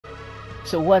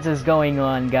So what is going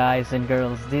on, guys and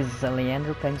girls? This is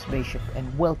Leandro Pence Bishop and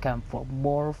welcome for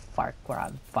more Far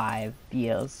Cry 5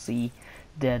 DLC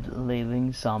Dead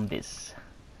Living Zombies.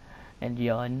 And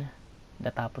yon,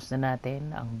 natapos na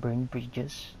natin ang Burned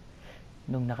Bridges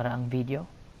nung nakaraang video.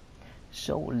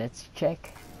 So let's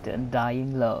check the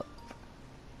Undying Love.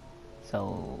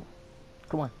 So,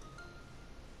 come on.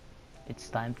 It's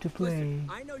time to play. Listen,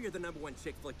 I know you're the #1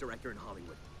 chick flick director in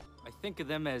Hollywood. I think of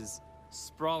them as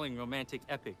sprawling romantic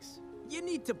epics. You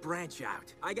need to branch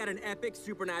out. I got an epic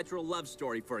supernatural love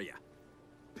story for you.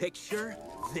 Picture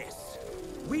this.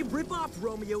 We rip off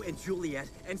Romeo and Juliet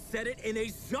and set it in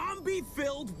a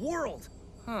zombie-filled world.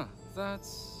 Huh,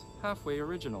 that's halfway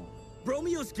original.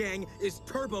 Romeo's gang is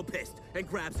turbo pissed and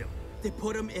grabs him. They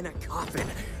put him in a coffin.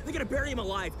 They're gonna bury him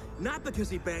alive, not because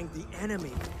he banged the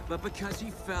enemy, but because he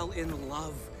fell in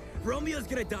love. Romeo's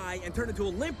gonna die and turn into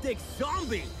a limp dick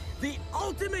zombie. The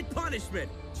ultimate punishment.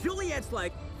 Juliet's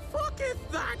like, fucketh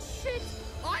that shit.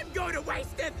 I'm going to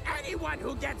wasteth anyone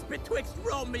who gets betwixt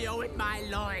Romeo and my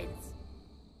loins.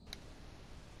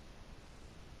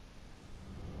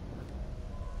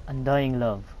 Undying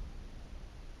Love.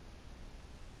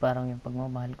 Parang yung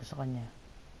pagmamahal ko sa kanya.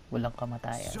 Walang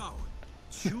kamatayan. So,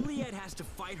 Juliet has to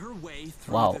fight her way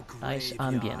through Wow, the nice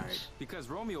graveyard. ambience. Because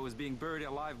Romeo was being buried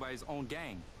alive by his own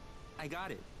gang. I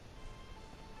got it.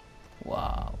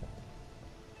 Wow.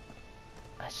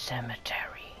 A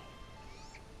cemetery.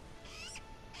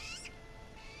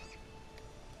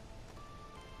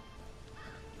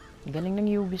 Galing ng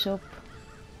Ubisoft.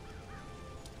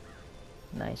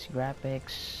 Nice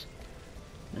graphics.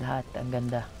 Lahat ang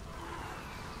ganda.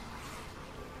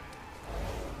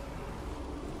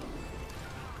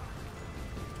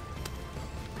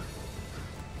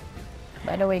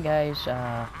 By the way guys,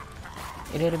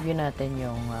 i-review natin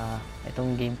yung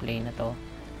itong gameplay na to.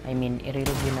 I mean,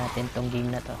 i-review natin tong game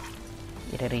na to.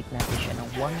 I-rate natin siya ng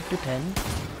 1 to 10.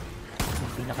 Ang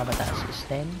pinakamataas is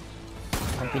 10.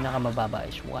 Ang pinakamababa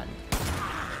is 1.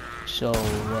 So,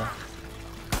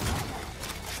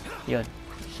 yun.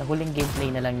 Sa huling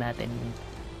gameplay na lang natin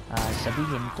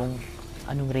sabihin kung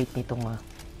anong rate nitong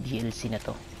DLC na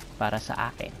to para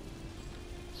sa akin.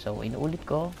 So, inuulit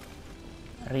ko,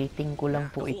 rating ko lang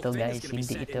po ito guys,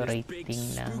 hindi ito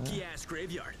rating ng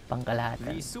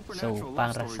pangkalahatan. So,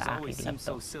 para sa akin lang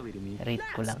to. Rate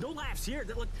ko lang. No laughs here.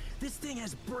 Look, this thing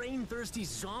has brain-thirsty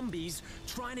zombies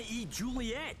trying to eat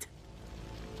Juliet.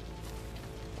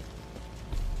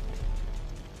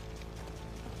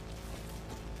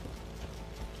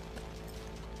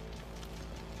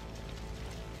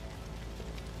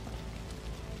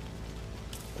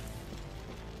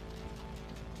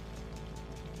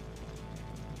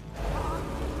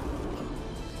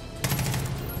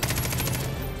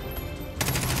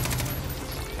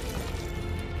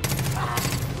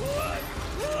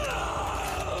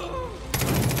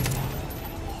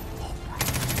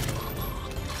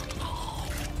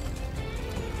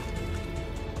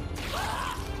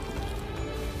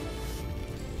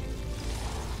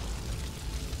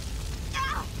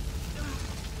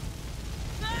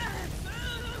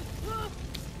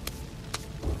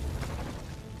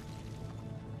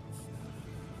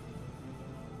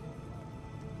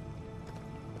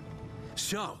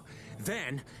 So,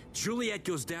 then, Juliet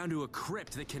goes down to a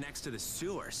crypt that connects to the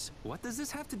sewers. What does this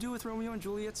have to do with Romeo and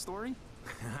Juliet's story?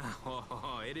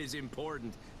 Oh, it is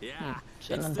important. Yeah,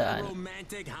 siya it's lang the daan.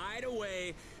 romantic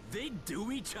hideaway. They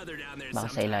do each other down there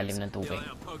Baka sa sometimes. ilalim ng tubig.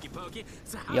 Pokey.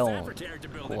 So how's Yo, that for character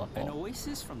building? kuha An ko.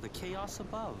 oasis from the chaos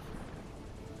above.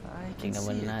 I can Tingnan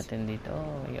see muna it. natin dito.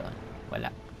 Yun. Wala.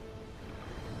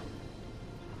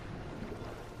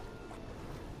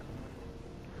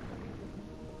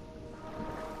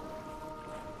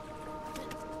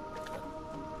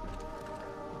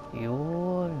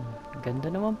 Yun.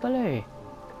 Ganda naman pala eh.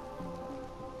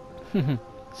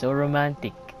 So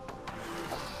romantic.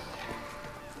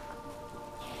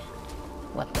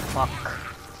 What the fuck?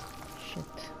 Shit.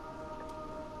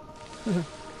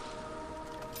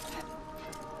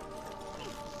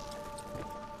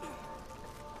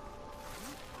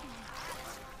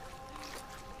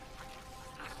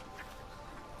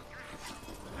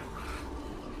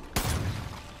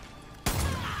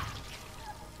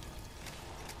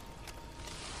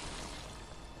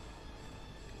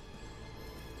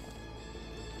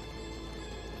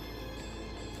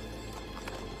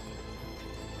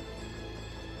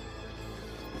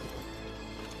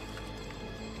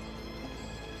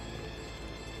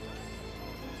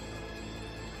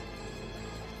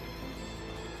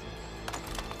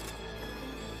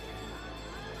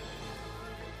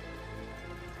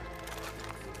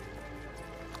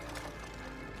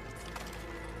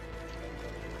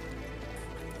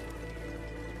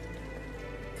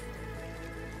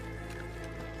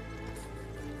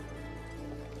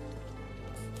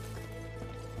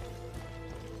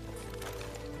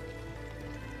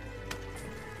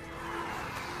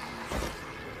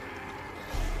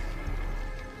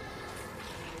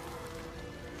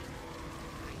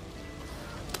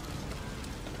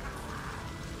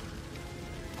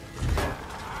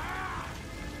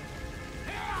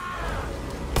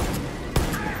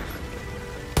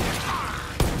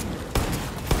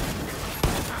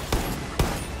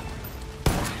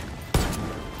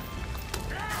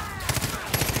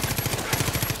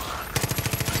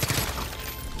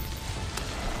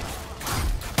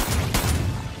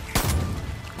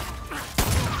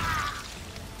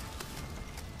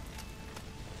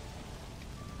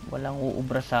 Walang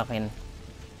uubra sa akin.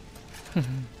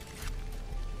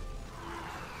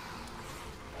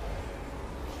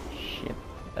 Shit.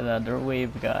 Another wave,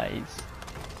 guys.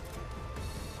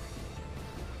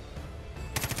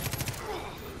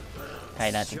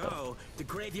 Kaya natin to. So, the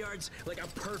graveyard's like a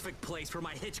perfect place for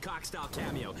my Hitchcock-style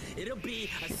cameo. It'll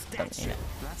be a statue.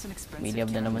 That's an expensive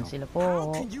Medium na naman cameo. sila How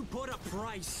po. can you put a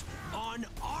price on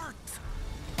art?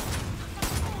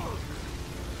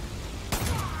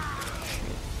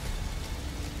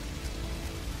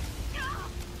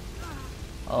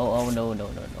 Oh, no.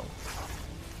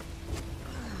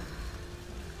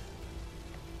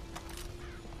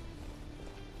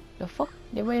 The fuck?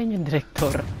 Di ba yan yung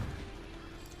director?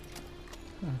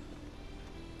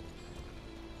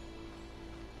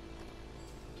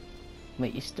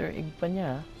 May Easter egg pa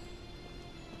niya.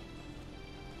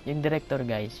 Yung director,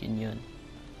 guys, yun.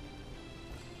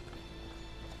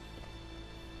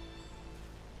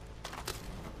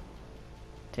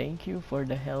 Thank you for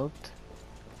the help.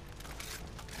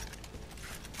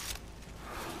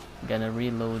 Gonna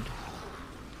reload.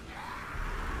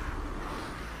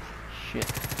 Shit.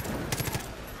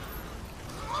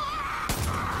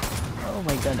 Oh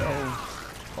my god, oh.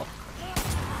 Fuck.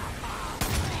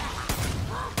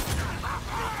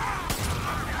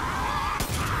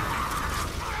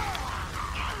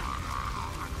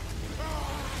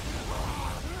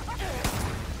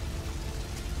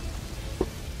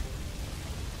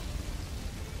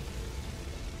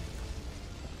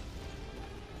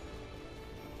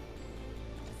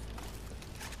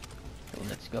 So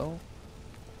let's go.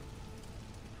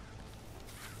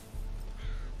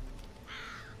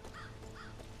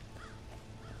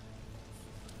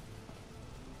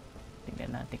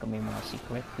 Tingnan natin kung may mga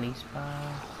secret place pa.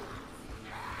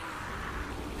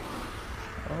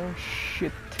 Oh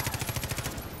shit.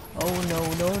 Oh no.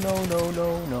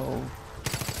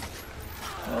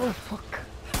 Oh fuck.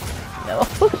 No.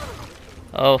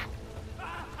 Oh.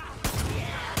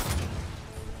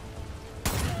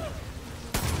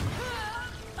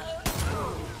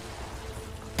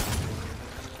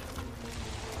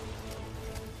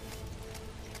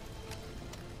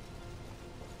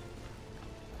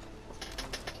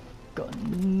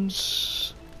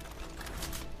 Guns.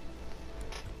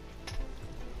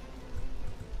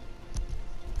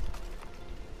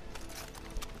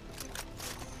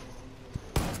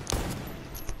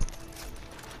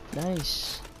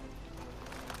 Nice.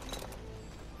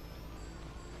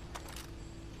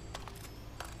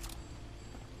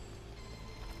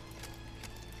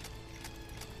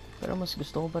 Pero mas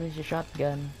gusto ko pa rin si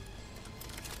shotgun.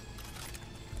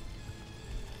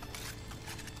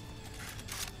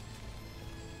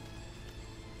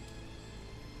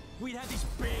 We'd have these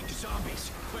big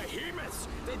zombies, behemoths.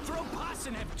 They'd throw pus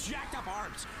and have jacked up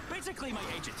arms. Basically my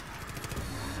agent.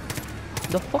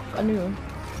 The fuck? Ano yun?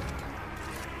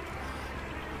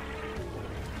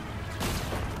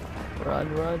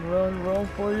 Run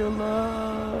for your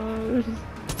lives.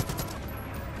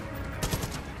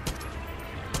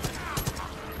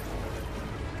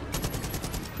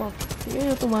 Fuck. Hindi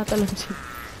yung tumatalon si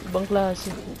ibang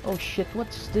klase. Oh shit,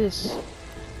 what's this?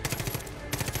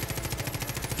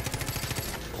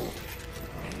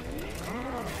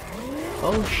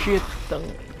 Oh shit.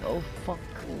 Oh fuck.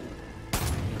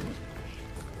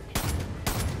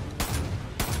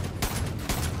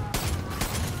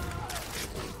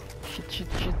 Shit.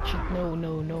 No.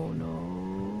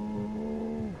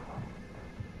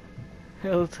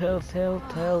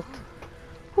 Health.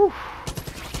 Whew.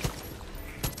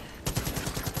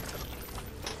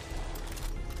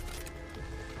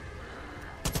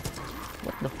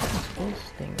 What the fuck is this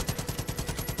thing?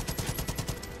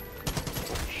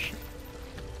 Shit.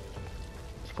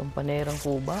 Si kompanerang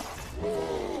kuba.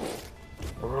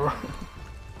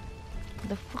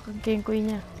 The fuck ang kengkoy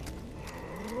niya?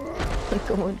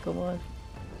 Come on.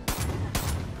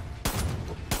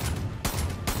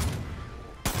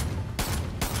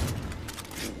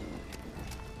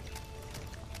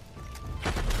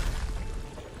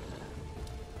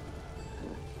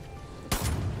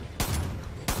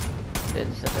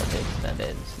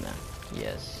 Deads na.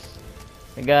 Yes.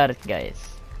 I got it, guys.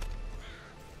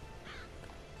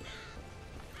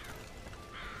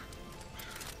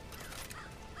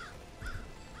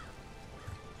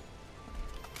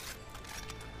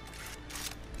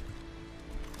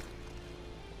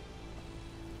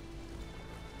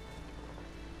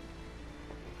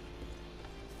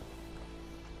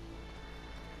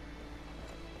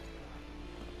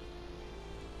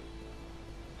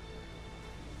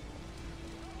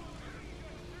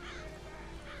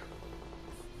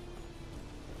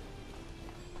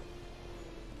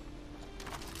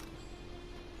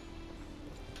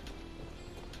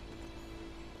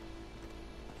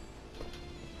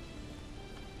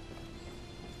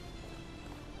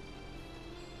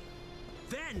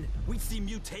 we'd see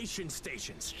mutation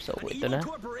stations. So, An ito evil na.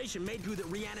 corporation made goo that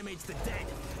reanimates the dead.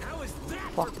 How is that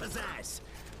for pizzazz?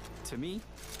 To me,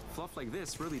 fluff like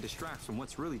this really distracts from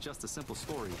what's really just a simple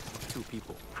story of two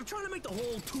people. I'm trying to make the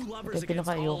whole two lovers Ito yung against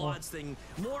all pinakaayoko. odds thing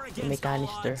more May against all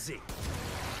canister. odds.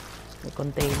 May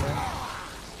container.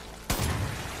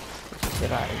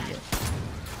 Sisirain yun.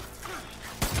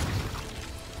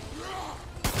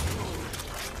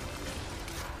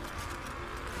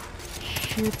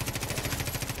 Shit.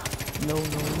 No,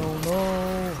 no, no, no.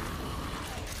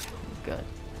 God.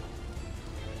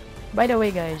 By the way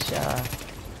guys,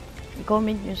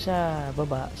 i-comment nyo sa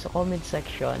baba, sa comment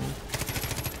section,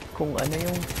 kung ano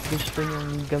yung gusto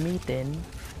nyong gamitin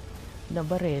na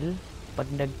baril pag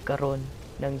nagkaroon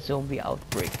ng zombie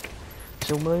outbreak.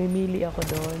 So mamimili ako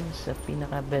doon sa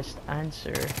pinaka best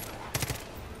answer.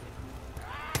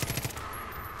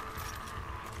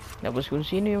 Tapos kung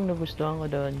sino yung nagustuhan ko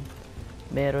doon,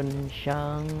 meron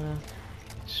siyang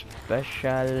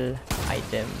special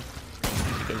item na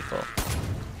ibibigay ko.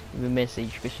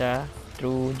 I-message ko siya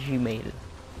through Gmail.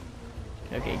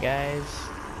 Okay guys.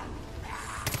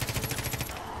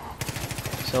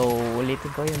 So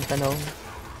ulitin ko yung tanong,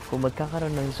 kung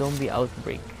magkakaroon ng zombie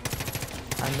outbreak,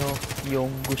 ano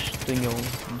yung gusto nyong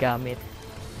gamit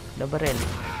na baril?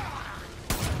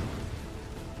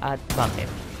 At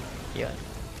bakit? Yun.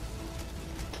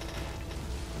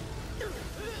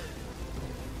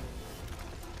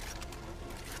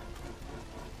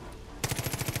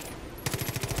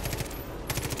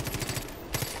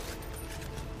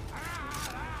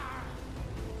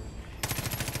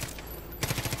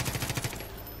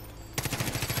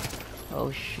 Oh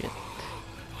shit.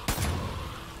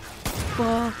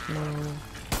 Fuck no.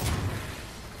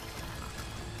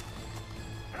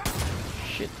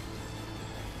 Shit.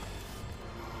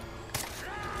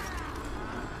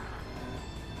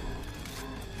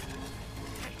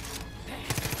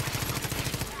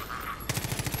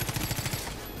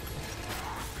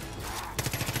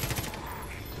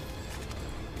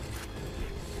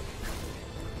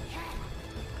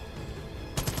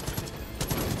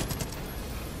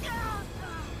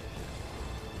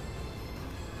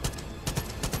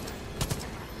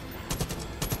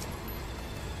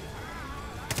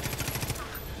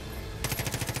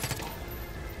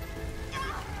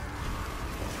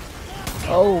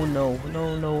 Oh no,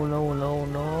 no, no, no, no,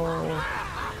 no.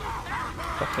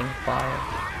 Fucking fire.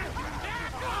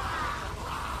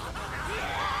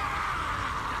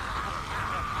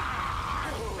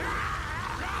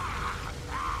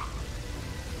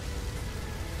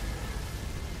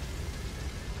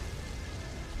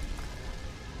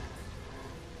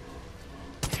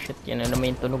 Shit, yan na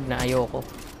naman yung tunog na ayoko.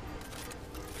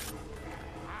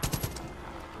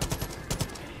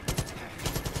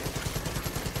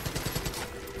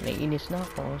 Naiinis na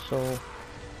ako, so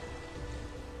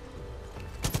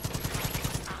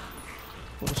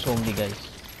puro zombie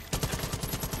guys.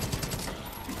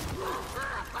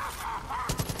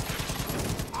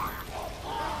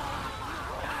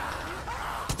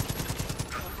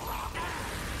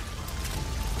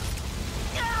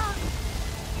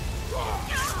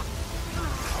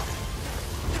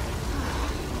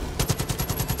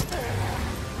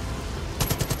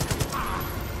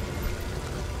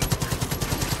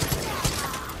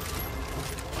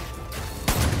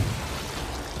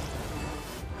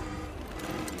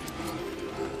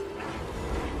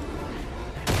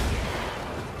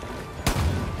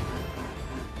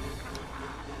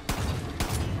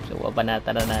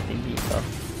 Pabanata na natin dito.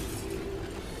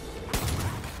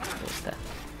 Puta.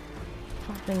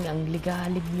 Fucking ang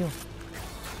ligalig nyo.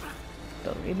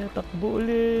 Tangina, takbo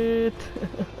ulit.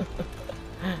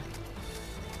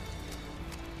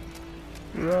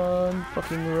 Run,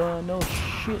 fucking run. Oh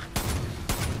shit.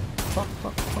 Fuck,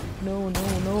 fuck, fuck. No, no,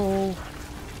 no.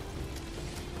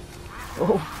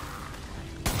 Oh.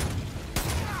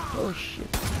 Oh shit.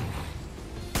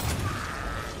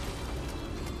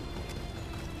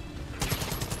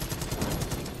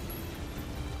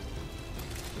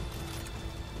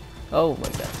 Oh my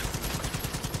god.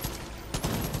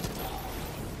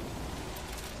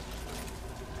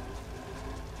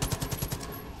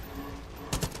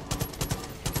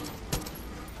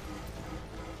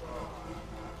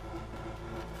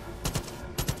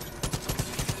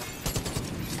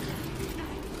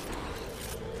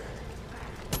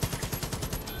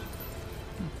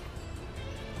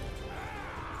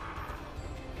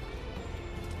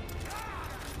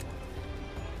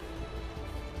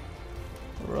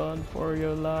 Run for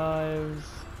your lives.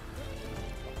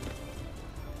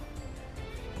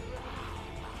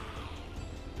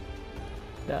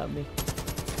 Dami.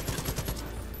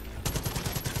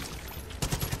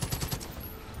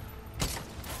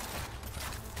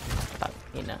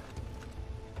 Ina.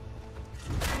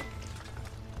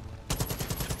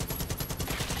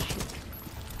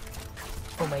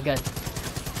 Oh my god.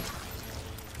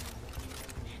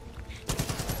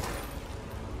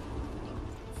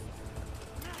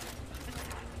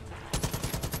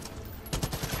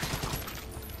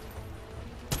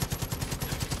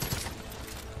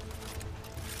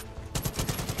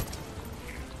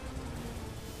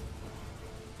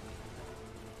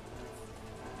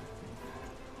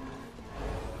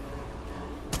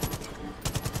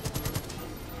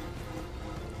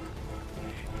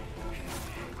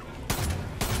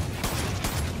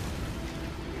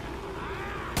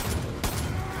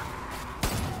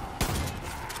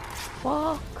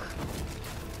 Fuck.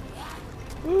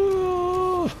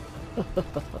 Ooh.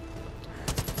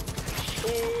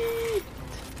 Shit.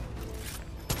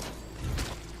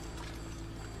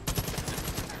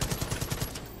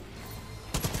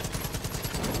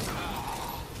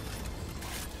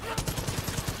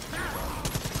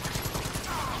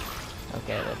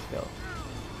 Okay, let's go.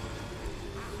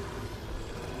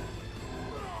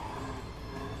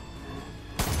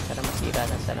 Sana masira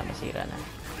na, sana masira na.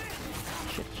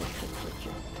 Shit.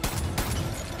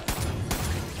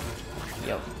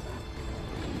 Yo.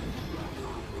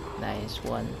 Nice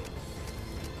one.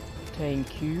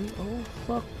 Thank you. Oh,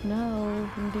 fuck now.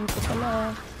 Hindi pa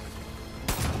pala.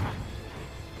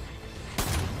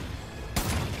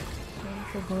 Saan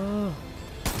ka ba?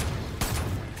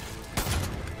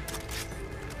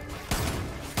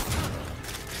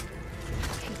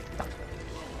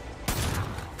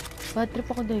 Bad trip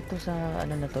ako dito sa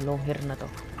ano na to, long hair na to.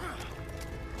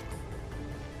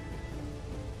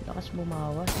 Lakas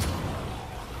bumawas.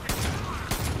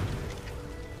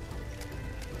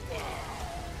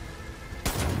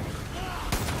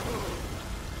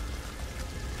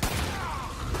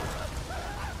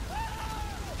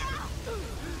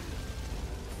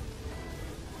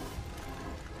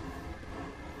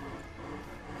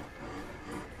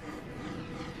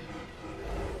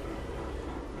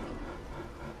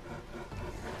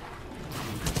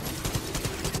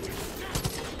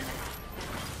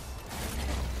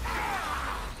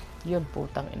 Yun,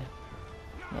 putang ina.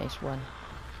 Nice one.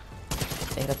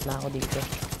 Hirap na ako dito.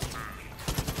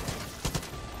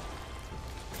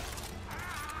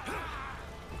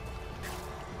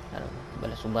 Ano,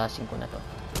 balasubasin ko na to.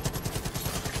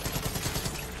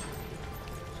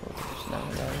 So, tapos na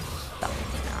guys.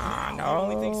 The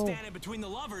only thing standing between the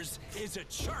lovers is a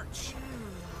church.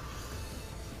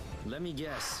 Let me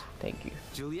guess. Thank you.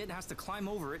 Juliet has to climb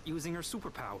over it using her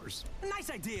superpowers. Nice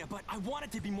idea, but I want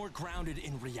it to be more grounded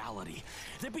in reality.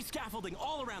 There'd be scaffolding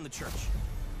all around the church.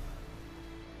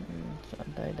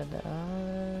 Saan tayo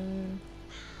dadaan?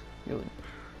 Yun.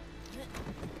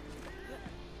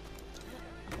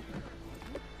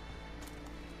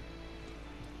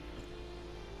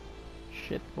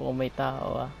 Shit, mukhang may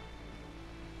tao ah.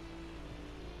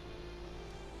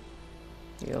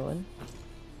 Yun.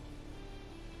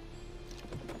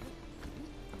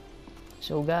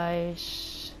 So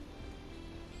guys,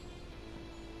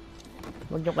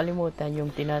 huwag niyo kalimutan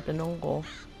yung tinatanong ko,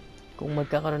 kung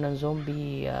magkakaroon ng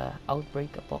zombie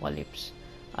outbreak apocalypse,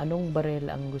 anong baril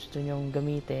ang gusto nyong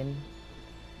gamitin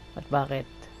at bakit?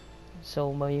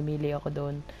 So mamimili ako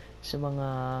doon sa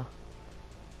mga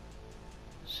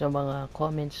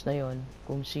comments na yon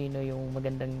kung sino yung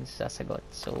magandang sasagot.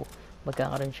 So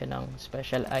magkakaroon siya ng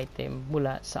special item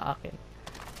mula sa akin.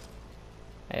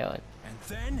 Ayun. And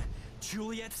then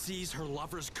Juliet sees her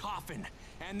lover's coffin,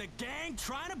 and the gang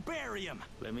trying to bury him.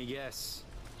 Let me guess.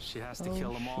 She has to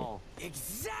kill them all.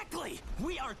 Exactly!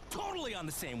 We are totally on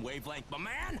the same wavelength, my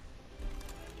man!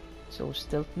 So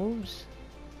stealth moves?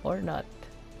 Or not?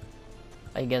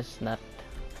 I guess not.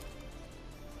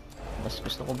 Mas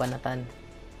gusto ko banatan.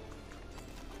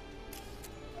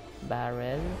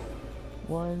 Barrel.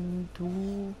 1,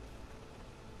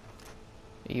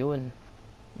 2. Yun.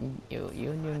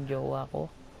 Yun yung jowa ko.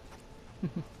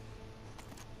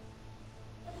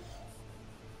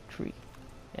 3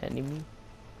 enemy.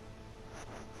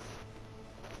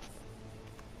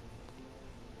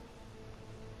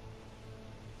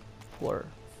 Four.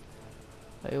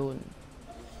 Ayun.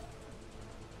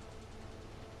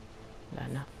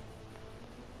 Wala na.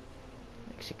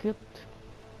 Execute.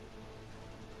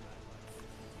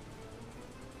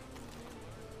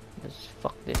 Let's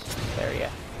fuck this area.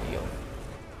 Ayun.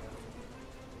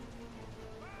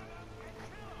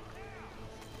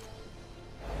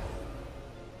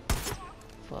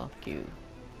 Fuck you.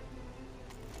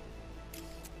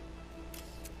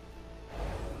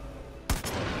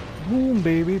 Boom,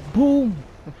 baby, boom!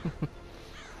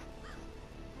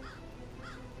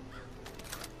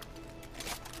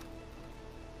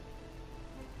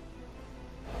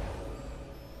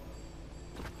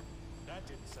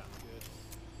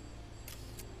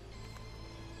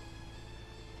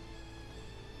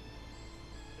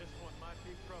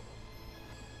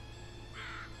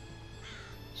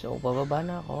 So, bababa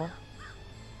na ako.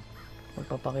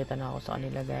 Magpapakita na ako sa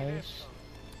kanila, guys.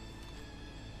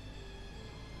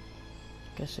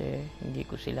 Kasi, hindi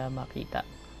ko sila makita.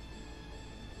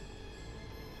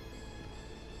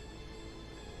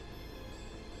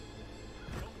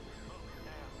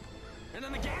 And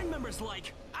then the gang member's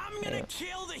like, I'm gonna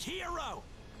kill the hero.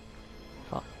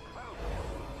 Fuck.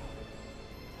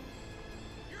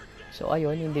 So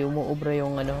ayun, hindi umuubra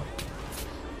yung ano.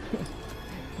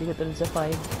 Hindi katulad sa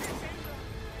 5.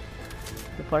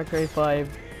 The Far Cry 5.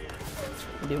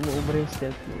 Hindi umuubra yung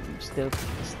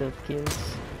stealth kills.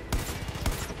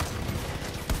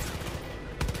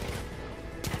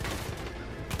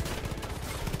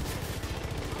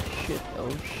 Shit,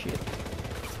 oh shit.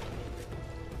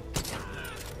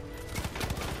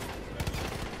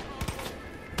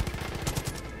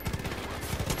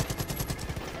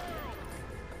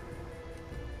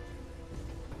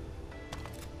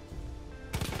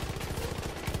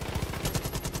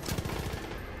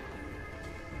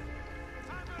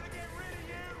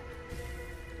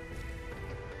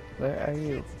 Where are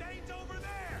you?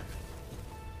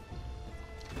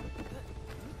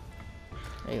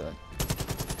 Ayun.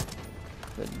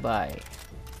 Goodbye.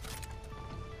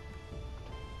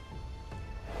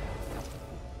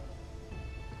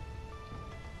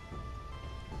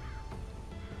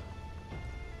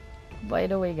 By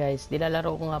the way guys,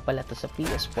 nilalaro ko nga pala to sa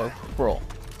PS4 Pro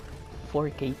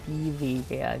 4K TV,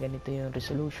 kaya ganito yung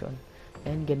resolution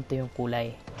and ganito yung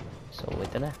kulay. So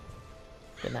ito na.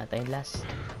 Ito na tayong last.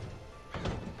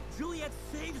 Juliet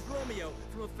saves Romeo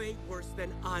from a fate worse than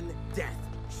undeath.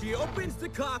 She opens the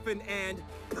coffin and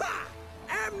PAH!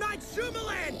 M. Night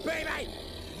Shyamalan, baby!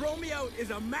 Romeo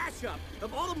is a mashup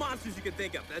of all the monsters you can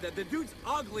think of. The dude's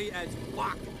ugly as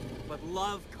fuck, but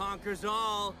love conquers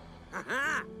all.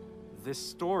 Haha! This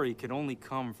story could only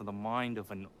come from the mind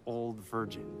of an old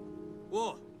virgin.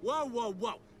 Whoa, whoa, whoa,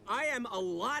 whoa. I am a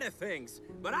lot of things,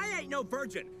 but I ain't no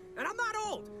virgin. And I'm not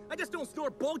old. I just don't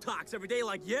snort Botox every day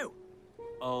like you.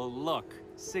 Oh, look.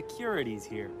 Security's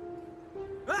here.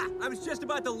 Ah, I was just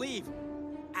about to leave,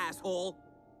 asshole.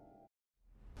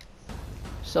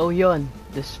 So yon,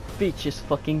 the speech is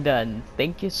fucking done.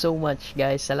 Thank you so much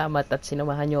guys. Salamat at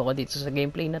sinamahan nyo ako dito sa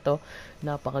gameplay na to.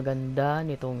 Napakaganda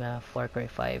nitong Far Cry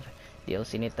 5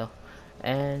 DLC nito.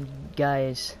 And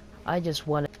guys, I just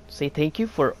want to say thank you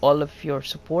for all of your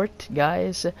support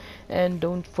guys. And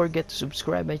don't forget to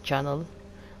subscribe my channel,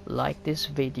 like this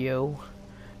video,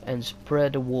 and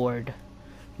spread the word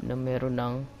na meron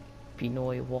ng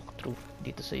Pinoy walkthrough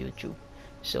dito sa YouTube.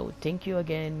 So thank you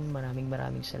again.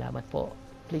 Maraming salamat po.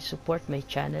 Please support my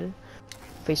channel,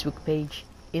 Facebook page,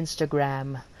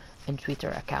 Instagram, and Twitter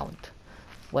account.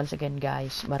 Once again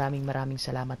guys, maraming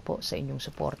salamat po sa inyong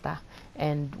suporta.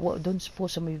 And doon po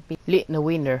sa may pili na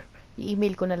winner,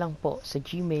 i-email ko na lang po sa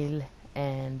Gmail.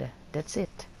 And that's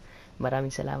it.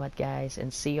 Maraming salamat guys,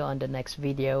 and see you on the next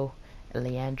video.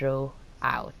 Leandro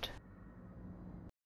out.